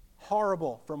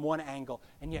horrible from one angle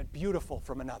and yet beautiful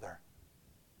from another.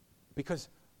 Because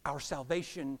our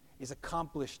salvation is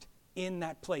accomplished in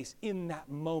that place, in that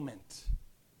moment.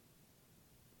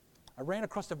 I ran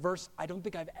across a verse I don't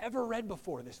think I've ever read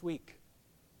before this week.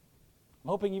 I'm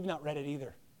hoping you've not read it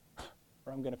either,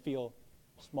 or I'm going to feel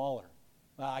smaller.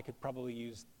 Well, I could probably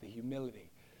use the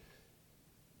humility.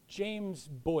 James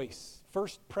Boyce,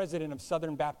 first president of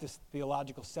Southern Baptist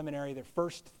Theological Seminary, their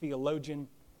first theologian,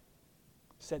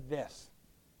 said this.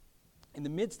 In the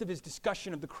midst of his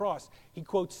discussion of the cross, he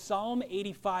quotes Psalm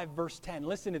 85, verse 10.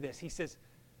 Listen to this. He says,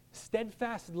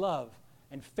 steadfast love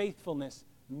and faithfulness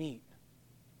meet.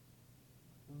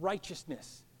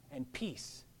 Righteousness and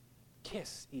peace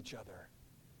kiss each other.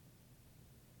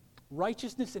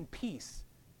 Righteousness and peace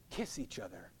kiss each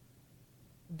other.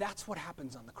 That's what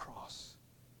happens on the cross.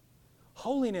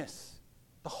 Holiness,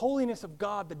 the holiness of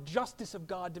God, the justice of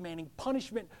God demanding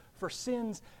punishment for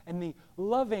sins, and the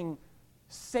loving,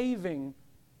 saving,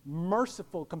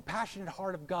 merciful, compassionate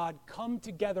heart of God come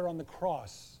together on the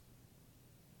cross.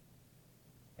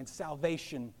 And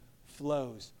salvation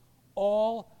flows.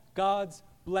 All God's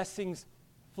blessings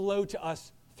flow to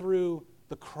us through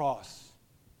the cross.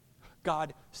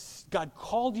 God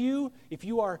called you. If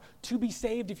you are to be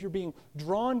saved, if you're being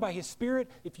drawn by his Spirit,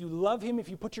 if you love him, if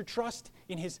you put your trust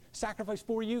in his sacrifice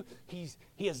for you,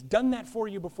 he has done that for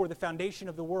you before the foundation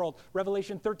of the world.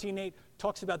 Revelation 13:8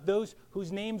 talks about those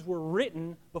whose names were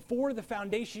written before the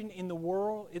foundation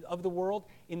of the world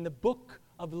in the book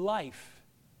of life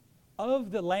of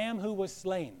the Lamb who was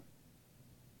slain.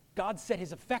 God set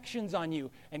his affections on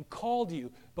you and called you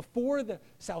before the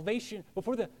salvation,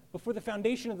 before the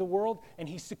foundation of the world, and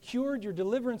he secured your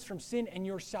deliverance from sin and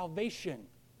your salvation.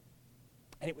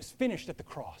 And it was finished at the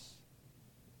cross.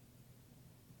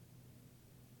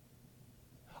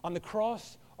 On the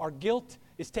cross, our guilt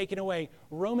is taken away.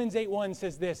 Romans 8:1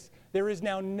 says this, there is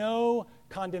now no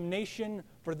condemnation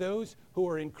for those who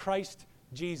are in Christ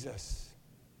Jesus.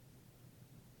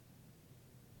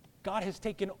 God has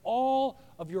taken all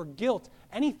of your guilt,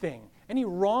 any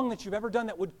wrong that you've ever done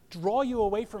that would draw you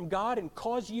away from God and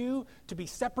cause you to be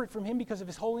separate from him because of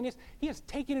his holiness. He has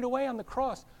taken it away on the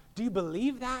cross. Do you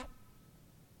believe that?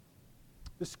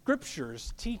 The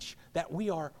Scriptures teach that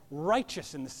we are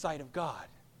righteous in the sight of God.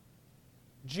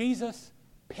 Jesus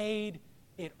paid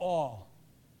it all.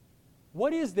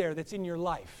 What is there that's in your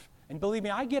life? And believe me,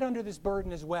 I get under this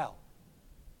burden as well.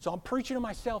 So I'm preaching to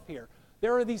myself here.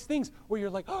 There are these things where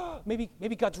you're like, oh,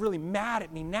 maybe God's really mad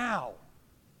at me now.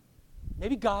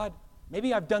 Maybe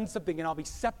I've done something and I'll be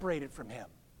separated from him.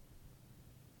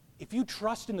 If you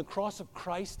trust in the cross of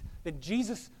Christ, then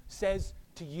Jesus says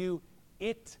to you,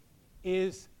 it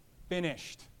is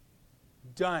finished.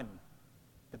 Done.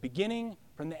 The beginning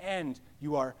from the end,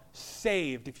 you are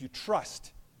saved if you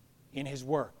trust in his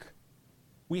work.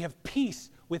 We have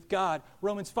peace with God.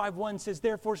 Romans 5:1 says,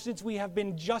 therefore, since we have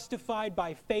been justified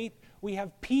by faith, we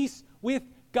have peace with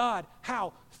God.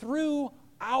 How? Through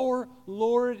our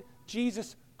Lord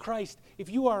Jesus Christ. If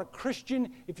you are a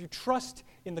Christian, if you trust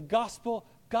in the gospel,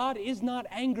 God is not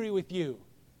angry with you.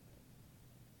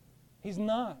 He's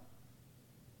not.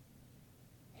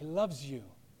 He loves you.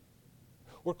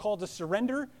 We're called to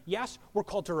surrender. Yes, we're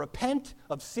called to repent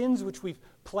of sins which we've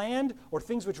planned or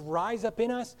things which rise up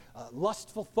in us, a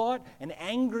lustful thought, an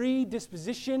angry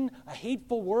disposition, a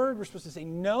hateful word. We're supposed to say,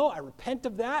 no, I repent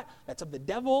of that. That's of the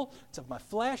devil. It's of my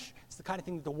flesh. It's the kind of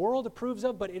thing that the world approves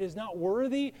of, but it is not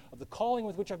worthy of the calling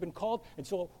with which I've been called. And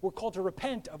so we're called to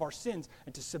repent of our sins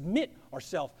and to submit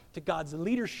ourselves to God's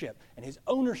leadership and his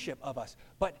ownership of us.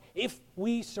 But if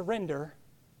we surrender,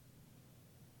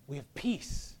 we have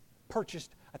peace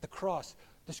purchased at the cross.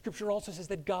 The Scripture also says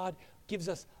that God gives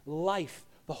us life.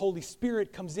 The Holy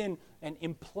Spirit comes in and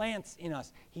implants in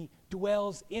us. He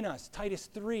dwells in us. Titus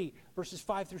 3, verses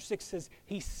 5-6 says,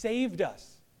 he saved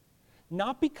us.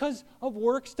 Not because of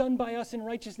works done by us in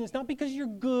righteousness, not because you're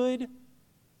good,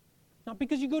 Not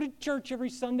because you go to church every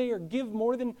Sunday or give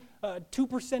more than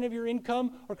 2% of your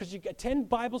income, or because you attend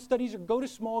Bible studies or go to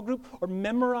small group or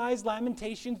memorize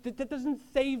Lamentations. That doesn't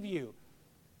save you.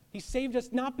 He saved us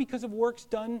not because of works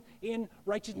done in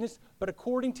righteousness, but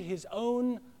according to his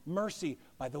own mercy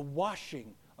by the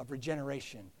washing of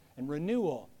regeneration and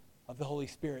renewal of the Holy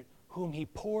Spirit, whom he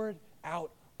poured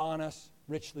out on us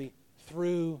richly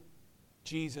through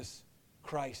Jesus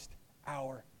Christ,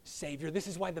 our Savior. This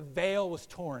is why the veil was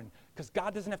torn, because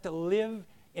God doesn't have to live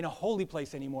in a holy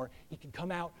place anymore. He can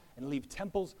come out and leave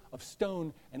temples of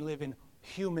stone and live in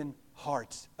human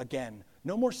hearts again.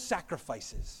 No more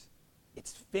sacrifices.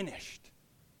 It's finished.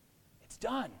 It's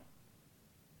done.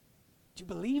 Do you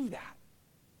believe that?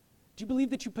 Do you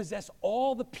believe that you possess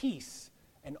all the peace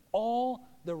and all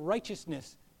the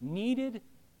righteousness needed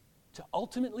to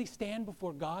ultimately stand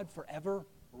before God forever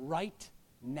right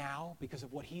now because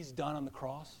of what he's done on the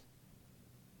cross?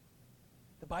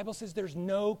 The Bible says there's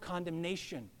no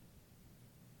condemnation.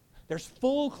 There's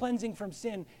full cleansing from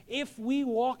sin. If we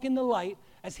walk in the light,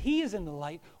 as he is in the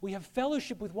light, we have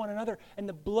fellowship with one another, and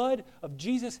the blood of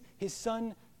Jesus, his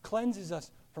Son, cleanses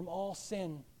us from all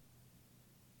sin.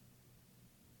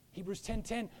 Hebrews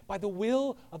 10:10, by the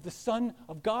will of the Son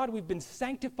of God, we've been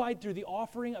sanctified through the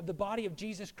offering of the body of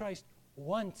Jesus Christ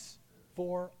once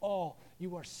for all.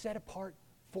 You are set apart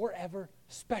forever,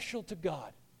 special to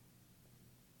God.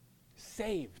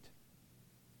 Saved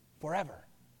forever.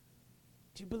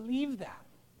 Do you believe that?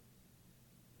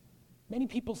 Many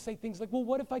people say things like, well,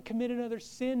 what if I commit another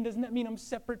sin? Doesn't that mean I'm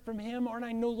separate from him? Aren't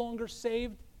I no longer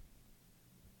saved?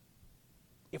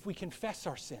 If we confess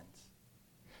our sins,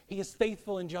 he is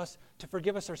faithful and just to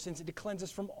forgive us our sins and to cleanse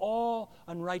us from all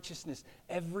unrighteousness.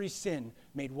 Every sin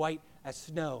made white as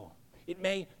snow. It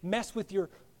may mess with your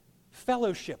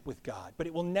fellowship with God, but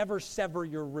it will never sever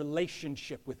your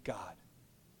relationship with God.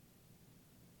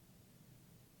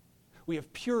 We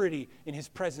have purity in his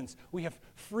presence. We have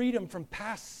freedom from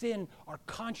past sin. Our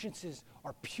consciences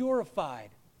are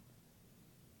purified.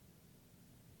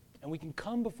 And we can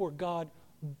come before God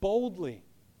boldly.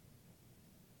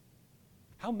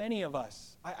 How many of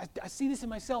us, I see this in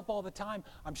myself all the time.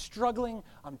 I'm struggling,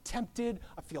 I'm tempted,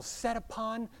 I feel set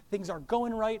upon, things aren't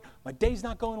going right, my day's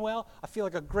not going well, I feel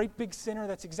like a great big sinner,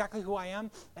 that's exactly who I am,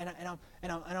 and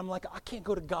I'm like, I can't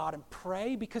go to God and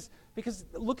pray because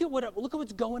look at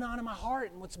what's going on in my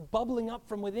heart and what's bubbling up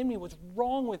from within me, what's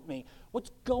wrong with me,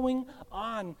 what's going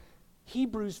on.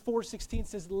 Hebrews 4:16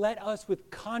 says, let us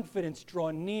with confidence draw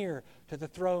near to the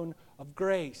throne of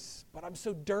grace. But I'm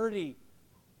so dirty.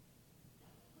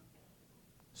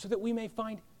 So that we may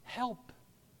find help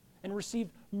and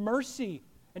receive mercy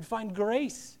and find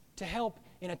grace to help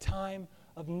in a time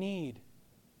of need.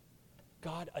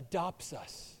 God adopts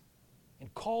us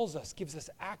and calls us, gives us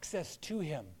access to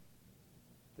him.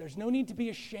 There's no need to be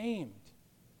ashamed.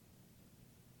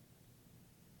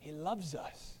 He loves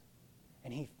us,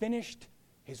 and he finished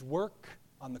his work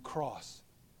on the cross.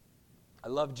 I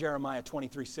love Jeremiah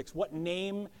 23:6. What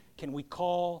name can we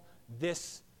call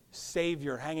this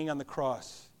Savior hanging on the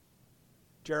cross?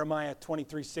 Jeremiah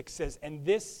 23:6 says, and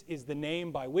this is the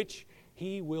name by which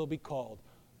he will be called.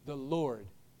 The Lord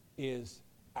is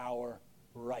our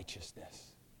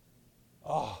righteousness.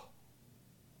 Oh.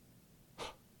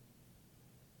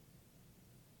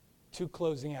 2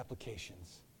 closing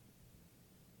applications.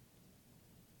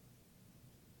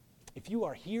 If you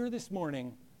are here this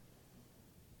morning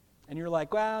and you're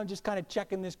like, well, I'm just kind of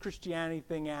checking this Christianity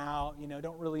thing out,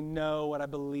 don't really know what I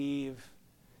believe.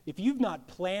 If you've not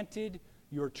planted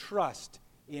your trust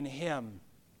in him,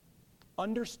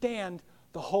 understand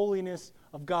the holiness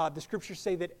of God. The scriptures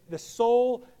say that the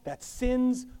soul that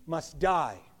sins must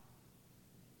die.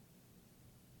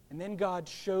 And then God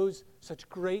shows such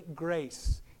great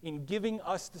grace in giving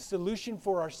us the solution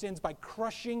for our sins by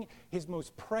crushing his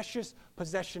most precious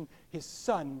possession, his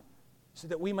Son, so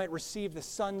that we might receive the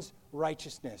Son's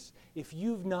righteousness. If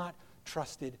you've not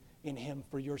trusted in him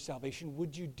for your salvation,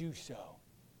 would you do so?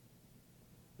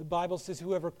 The Bible says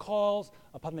whoever calls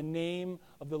upon the name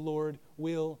of the Lord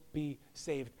will be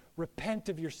saved. Repent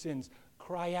of your sins,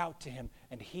 cry out to him,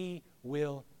 and he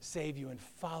will save you, and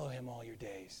follow him all your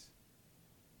days.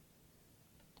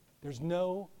 There's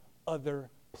no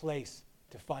other place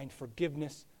to find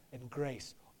forgiveness and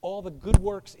grace. All the good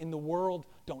works in the world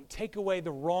don't take away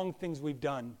the wrong things we've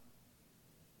done.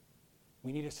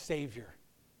 We need a Savior.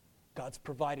 God's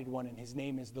provided one, and his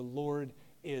name is the Lord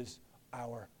is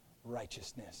our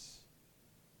righteousness.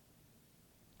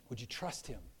 Would you trust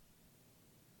him?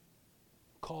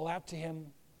 Call out to him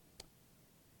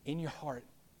in your heart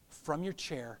from your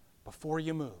chair before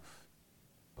you move,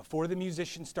 before the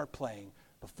musicians start playing,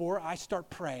 before I start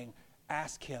praying.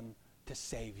 Ask him to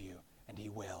save you, and he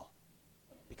will,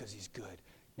 because he's good.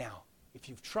 Now, if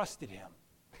you've trusted him,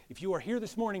 if you are here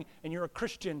this morning and you're a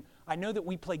Christian, I know that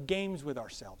we play games with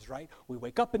ourselves, right? We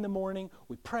wake up in the morning,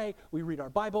 we pray, we read our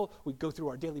Bible, we go through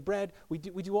our daily bread, we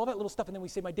do all that little stuff, and then we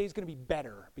say, my day's going to be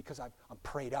better because I'm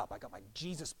prayed up. I got my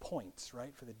Jesus points,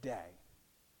 right, for the day.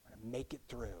 I'm going to make it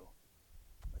through.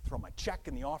 I throw my check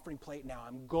in the offering plate. Now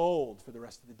I'm gold for the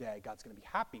rest of the day. God's going to be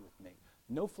happy with me.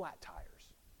 No flat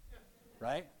tires,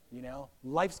 right?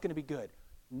 Life's going to be good.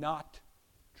 Not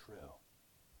true.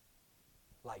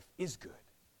 Life is good.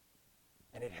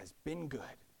 And it has been good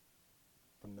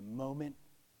from the moment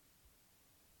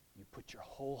you put your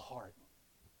whole heart,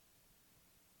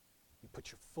 you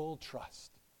put your full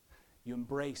trust, you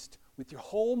embraced with your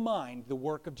whole mind the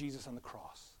work of Jesus on the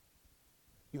cross.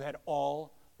 You had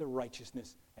all the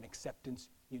righteousness and acceptance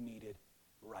you needed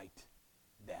right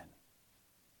then.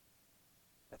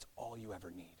 That's all you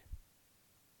ever need.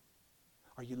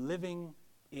 Are you living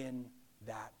in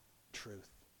that truth?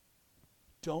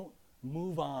 Don't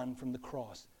move on from the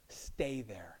cross. Stay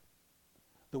there.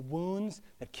 The wounds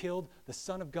that killed the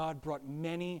Son of God brought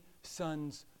many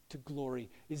sons to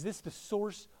glory. Is this the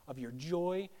source of your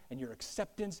joy and your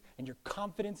acceptance and your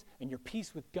confidence and your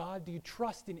peace with God? Do you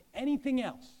trust in anything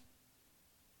else?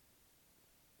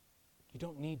 You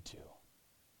don't need to.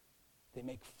 They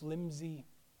make flimsy,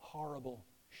 horrible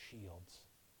shields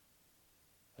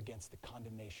against the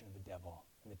condemnation of the devil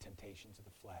and the temptations of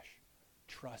the flesh.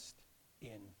 Trust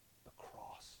in the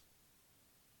cross.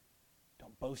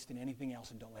 Don't boast in anything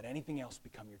else, and don't let anything else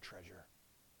become your treasure.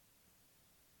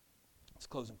 Let's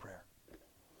close in prayer.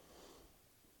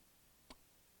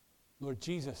 Lord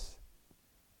Jesus,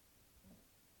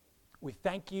 we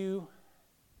thank you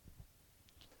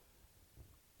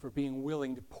for being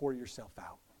willing to pour yourself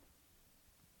out.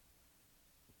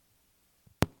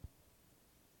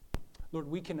 Lord,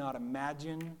 we cannot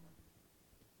imagine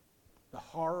the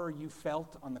horror you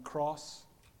felt on the cross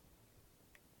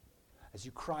as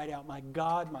you cried out, my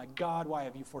God, why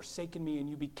have you forsaken me? And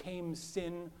you became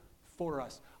sin for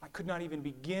us. I could not even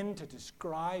begin to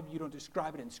describe, you don't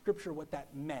describe it in Scripture, what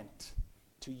that meant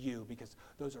to you, because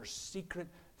those are secret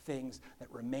things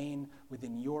that remain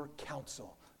within your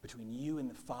counsel between you and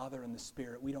the Father and the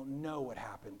Spirit. We don't know what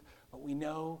happened, but we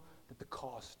know that the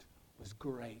cost was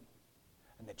great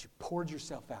and that you poured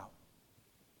yourself out.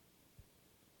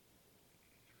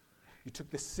 You took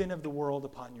the sin of the world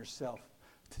upon yourself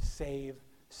to save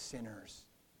sinners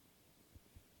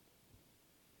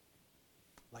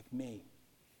like me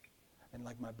and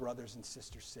like my brothers and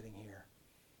sisters sitting here.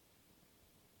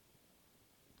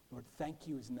 Lord, thank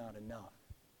you is not enough.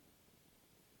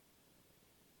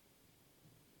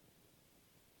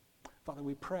 Father,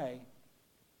 we pray,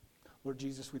 Lord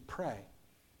Jesus, we pray.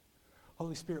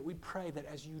 Holy Spirit, we pray that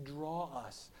as you draw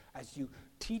us, as you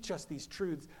teach us these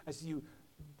truths, as you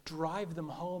drive them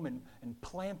home and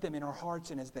plant them in our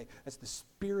hearts, and as the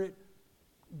Spirit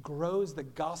grows the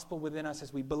gospel within us,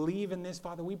 as we believe in this,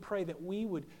 Father, we pray that we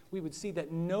would see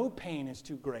that no pain is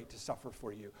too great to suffer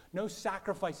for you. No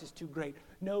sacrifice is too great.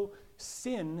 No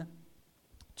sin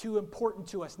too important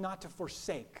to us not to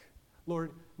forsake.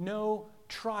 Lord, no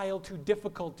trial too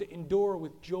difficult to endure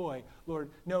with joy.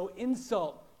 Lord, no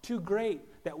insult too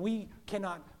great that we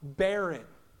cannot bear it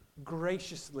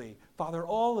graciously. Father,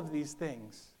 all of these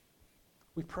things,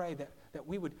 we pray that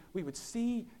we would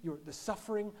see the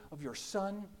suffering of your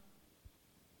Son,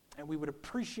 and we would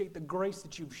appreciate the grace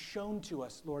that you've shown to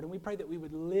us, Lord. And we pray that we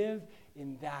would live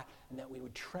in that, and that we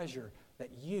would treasure that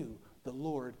you, the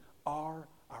Lord, are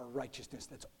our righteousness.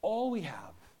 That's all we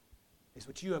have, is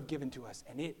what you have given to us,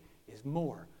 and it is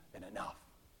more than enough.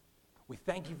 We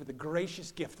thank you for the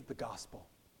gracious gift of the gospel.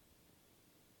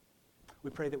 We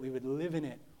pray that we would live in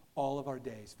it all of our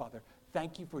days. Father,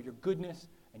 thank you for your goodness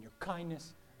and your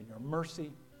kindness and your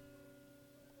mercy.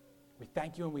 We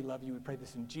thank you and we love you. We pray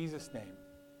this in Jesus' name.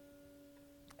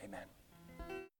 Amen.